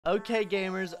Okay,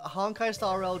 gamers, Honkai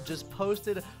Star Rail just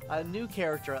posted a new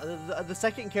character, the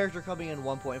second character coming in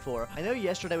 1.4. I know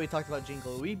yesterday we talked about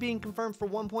Jingle Louie being confirmed for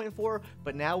 1.4,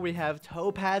 but now we have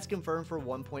TOPAZ confirmed for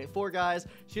 1.4, guys.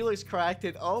 She looks cracked,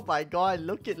 and oh my god,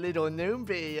 look at little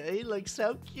Numby. He looks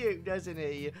so cute, doesn't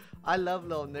he? I love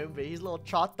little Numby. He's a little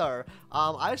trotter.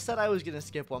 I said I was gonna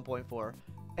skip 1.4.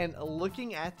 And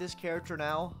looking at this character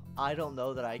now, I don't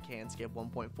know that I can skip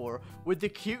 1.4 with the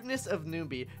cuteness of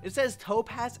Numby. It says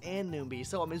TOPAZ and Numby,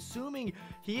 so I'm assuming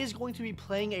he is going to be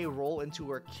playing a role into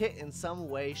her kit in some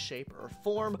way, shape, or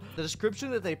form. The description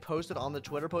that they posted on the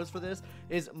Twitter post for this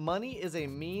is, money is a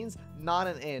means, not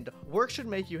an end. Work should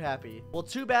make you happy. Well,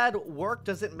 too bad work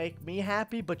doesn't make me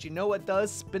happy, but you know what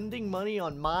does? Spending money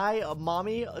on my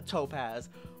mommy, TOPAZ.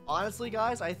 Honestly,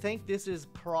 guys, I think this is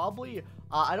probably,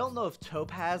 I don't know if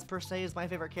TOPAZ per se is my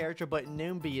favorite character, but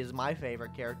Numby is my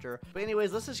favorite character. But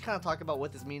anyways, let's just kind of talk about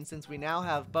what this means, since we now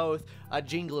have both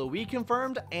Jingle Louie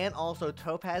confirmed and also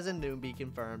TOPAZ and Numby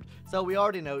confirmed. So we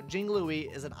already know Jingle Louie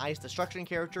is an ice destruction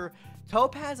character.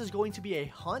 TOPAZ is going to be a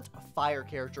hunt fire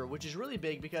character, which is really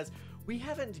big because we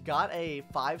haven't got a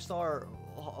 5-star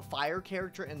fire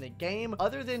character in the game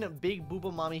other than Big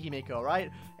Booba Mommy Himeko,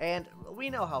 right? And we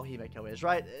know how Himeko is,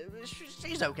 right?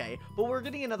 She's okay, but we're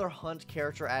getting another hunt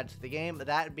character added to the game,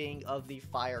 that being of the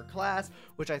fire class,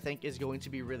 which I think is going to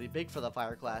be really big for the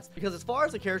fire class, because as far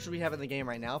as the characters we have in the game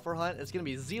right now for hunt, it's going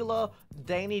to be Zila,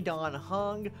 Danny Don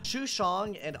Hung, Shu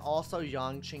Shang, and also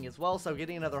Yang Qing as well. So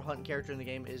getting another hunt character in the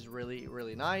game is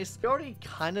really nice. We already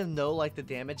kind of know like the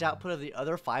damage output of the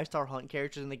other 5-star hunt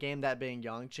characters in the game, that being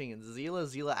Yang Qing and Zila.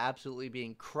 Zila absolutely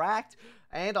being cracked,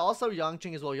 and also Yang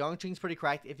Qing as well. Yang Qing's pretty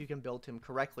cracked if you can build him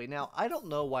correctly. Now, I don't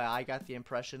know why I got the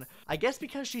impression, I guess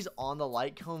because she's on the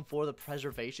light cone for the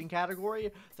preservation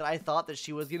category, that I thought that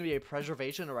she was going to be a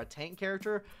preservation or a tank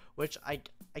character, which I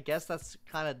guess that's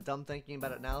kind of dumb thinking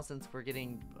about it now, since we're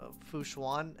getting Fu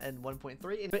Xuan and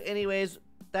 1.3. But anyways,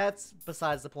 that's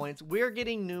besides the point. We're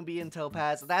getting Numby and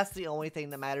TOPAZ. That's the only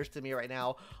thing that matters to me right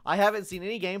now. I haven't seen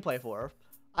any gameplay for her.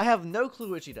 I have no clue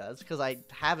what she does, because I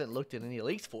haven't looked at any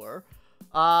leaks for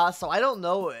her. So I don't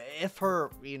know if her,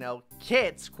 you know,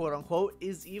 kits, quote unquote,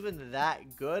 is even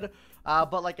that good.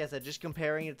 But like I said, just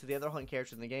comparing it to the other hunt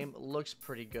characters in the game, looks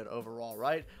pretty good overall,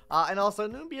 right? And also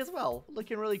Numby as well,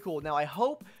 looking really cool. Now I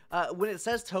hope, when it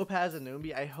says TOPAZ and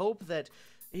Numby, I hope that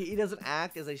he doesn't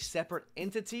act as a separate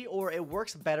entity, or it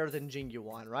works better than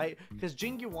Jingyuan, right? Because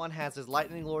Jingyuan has his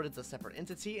Lightning Lord as a separate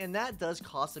entity, and that does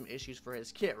cause some issues for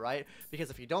his kit, right? Because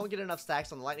if you don't get enough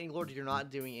stacks on the Lightning Lord, you're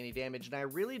not doing any damage, and I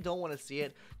really don't want to see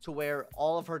it to where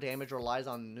all of her damage relies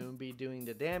on Numby doing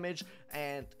the damage,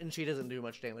 and she doesn't do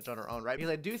much damage on her own, right?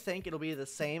 Because I do think it'll be the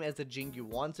same as the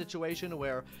Jingyuan situation,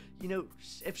 where, you know,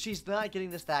 if she's not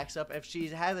getting the stacks up, if she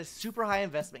has a super high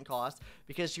investment cost,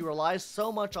 because she relies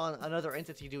so much on another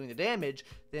entity doing the damage,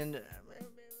 then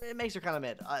it makes her kind of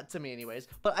mid, to me anyways.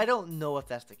 But I don't know if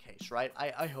that's the case, right?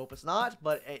 I hope it's not,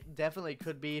 but it definitely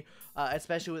could be,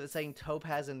 especially with it saying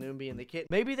TOPAZ and Numby in the kit.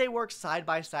 Maybe they work side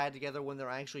by side together when they're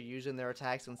actually using their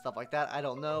attacks and stuff like that. I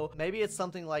don't know. Maybe it's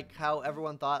something like how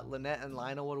everyone thought Lynette and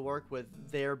Lionel would work, with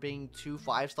there being 2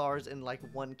 5-stars in like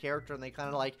one character, and they kind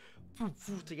of like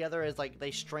together as like they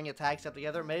string attacks up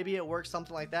together. Maybe it works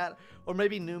something like that, or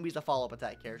maybe Numby's a follow-up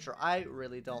attack character. I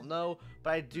really don't know,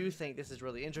 but I do think this is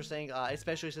really interesting,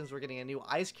 especially since we're getting a new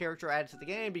ice character added to the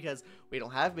game, because we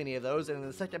don't have many of those, and in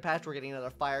the second patch we're getting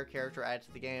another fire character added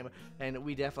to the game, and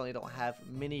we definitely don't have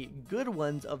many good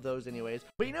ones of those anyways.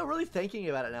 But you know, really thinking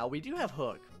about it now, we do have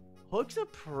Hook. Hook's a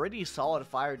pretty solid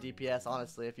fire DPS,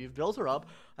 honestly. If you've built her up,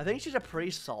 I think she's a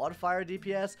pretty solid fire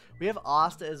DPS. We have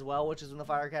Asta as well, which is in the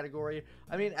fire category.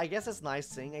 I mean, I guess it's nice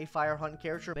seeing a fire hunt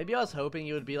character. Maybe I was hoping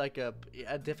it would be like a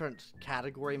different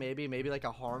category, maybe like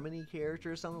a Harmony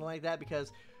character or something like that,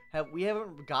 because we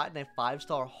haven't gotten a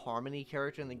 5-star Harmony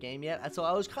character in the game yet, so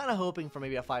I was kind of hoping for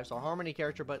maybe a 5-star Harmony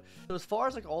character. But so as far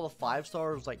as like all the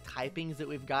 5-stars like typings that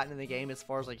we've gotten in the game, as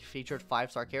far as like featured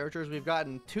 5-star characters, we've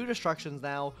gotten 2 destructions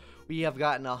now. We have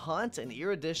gotten a Hunt, an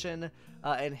Erudition,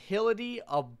 Anhility,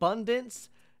 Abundance,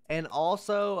 and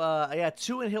also, yeah,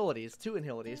 2 Anhilities.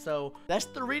 So that's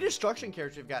 3 destruction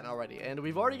characters we've gotten already, and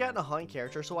we've already gotten a hunt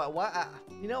character. So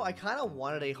you know, I kind of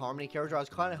wanted a Harmony character. I was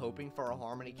kind of hoping for a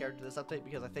Harmony character this update,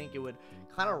 because I think it would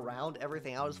kind of round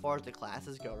everything out as far as the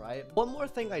classes go, right? One more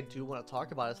thing I do want to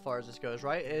talk about as far as this goes,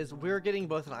 right, is we're getting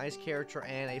both an ice character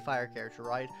and a fire character,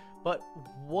 right? But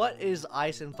what is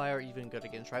ice and fire even good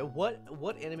against, right?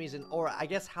 What enemies, or I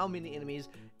guess how many enemies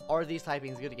are these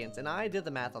typings good against? And I did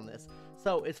the math on this.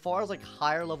 So as far as like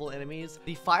higher level enemies,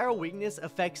 the fire weakness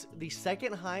affects the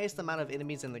second highest amount of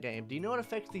enemies in the game. Do you know what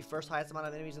affects the first highest amount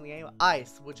of enemies in the game?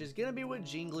 Ice, which is gonna be what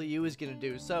Jingliu is gonna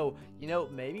do. So, you know,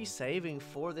 maybe saving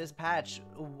for this patch,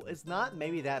 it's not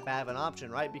maybe that bad of an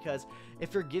option, right? Because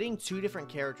if you're getting two different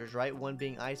characters, right, one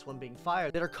being ice, one being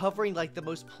fire, that are covering like the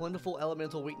most plentiful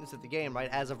elemental weakness of the game, right,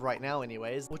 as of right now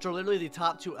anyways, which are literally the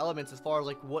top two elements as far as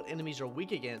like what enemies are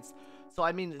weak against. So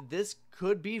I mean, this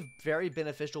could be very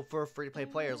beneficial for free-to-play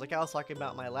players. Like I was talking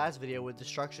about in my last video with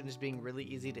destruction just being really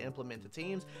easy to implement to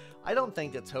teams. I don't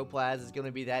think that TOPAZ is going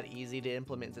to be that easy to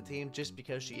implement to teams just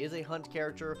because she is a hunt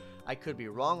character. I could be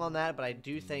wrong on that, but I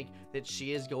do think that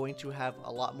she is going to have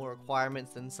a lot more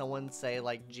requirements than someone, say,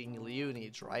 like Jingliu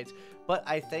needs, right? But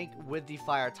I think with the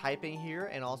fire typing here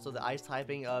and also the ice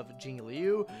typing of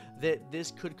Jingliu, that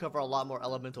this could cover a lot more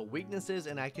elemental weaknesses,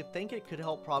 and I could think it could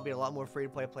help probably a lot more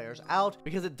free-to-play players out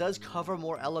because it does cover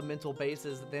more elemental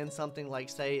bases than something like,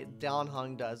 say,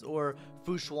 Downhung does or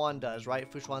Fushuan does,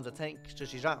 right? Fushuan's a tank, so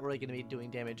she's not really going to be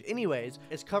doing damage anyways.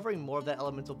 It's covering more of that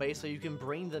elemental base, so you can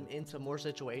bring them into more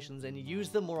situations and use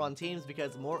them more on teams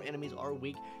because more enemies are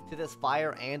weak to this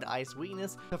fire and ice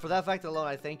weakness. So for that fact alone,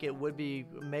 I think it would be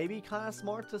maybe kind of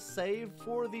smart to save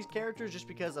for these characters just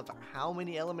because of how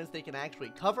many elements they can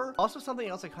actually cover. Also, something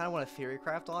else I kind of want to theory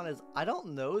craft on is I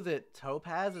don't know that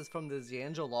TOPAZ is from the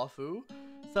Xianzhou Luofu.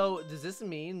 So does this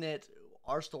mean that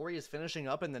our story is finishing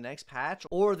up in the next patch,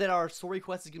 or that our story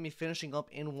quest is going to be finishing up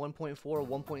in 1.4 or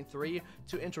 1.3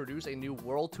 to introduce a new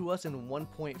world to us in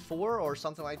 1.4 or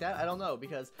something like that? I don't know,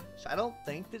 because I don't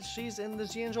think that she's in the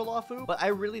Xianzhou Luofu, but I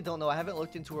really don't know. I haven't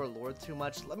looked into her lore too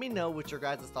much. Let me know what your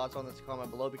guys' thoughts on this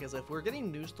comment below, because if we're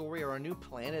getting new story or a new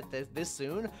planet this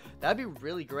soon, that'd be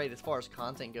really great as far as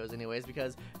content goes anyways,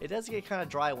 because it does get kind of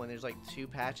dry when there's like 2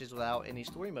 patches without any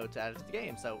story modes added to the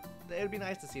game, so it'd be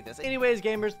nice to see this. Anyways,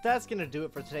 gamers, that's gonna do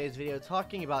it for today's video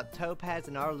talking about TOPAZ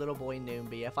and our little boy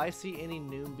Numby. If I see any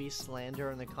Numby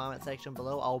slander in the comment section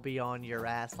below, I'll be on your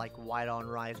ass like white on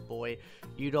rice, boy.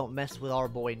 You don't mess with our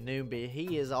boy Numby.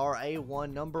 He is our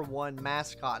A1 #1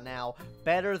 mascot now.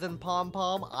 Better than Pom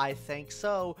Pom? I think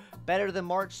so. Better than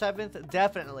March 7th?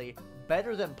 Definitely.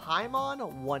 Better than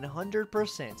Paimon?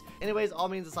 100%. Anyways, all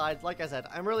means aside, like I said,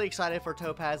 I'm really excited for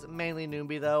TOPAZ, mainly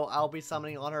Numby though. I'll be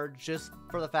summoning on her just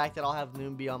for the fact that I'll have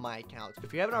Numby on my account.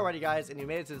 If you haven't already, guys, and you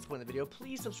made it to this point in the video,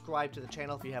 please subscribe to the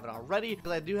channel if you haven't already,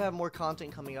 because I do have more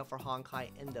content coming up for Honkai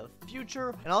in the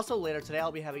future. And also later today,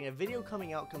 I'll be having a video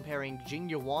coming out comparing Jing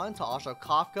Yuan to Asha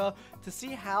Kafka to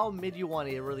see how mid Yuan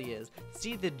it really is.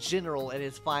 See the general at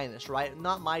his finest, right?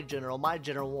 Not my general. My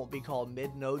general won't be called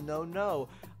mid. No, no, no.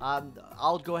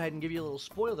 I'll go ahead and give you a little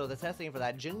spoiler. The testing for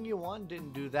that, Jing Yuan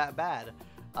didn't do that bad.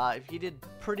 He did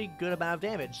pretty good amount of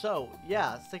damage. So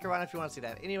yeah, stick around if you want to see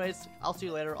that. Anyways, I'll see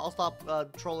you later. I'll stop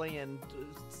trolling and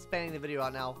spanning the video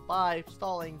out now. Bye.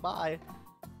 Stalling. Bye.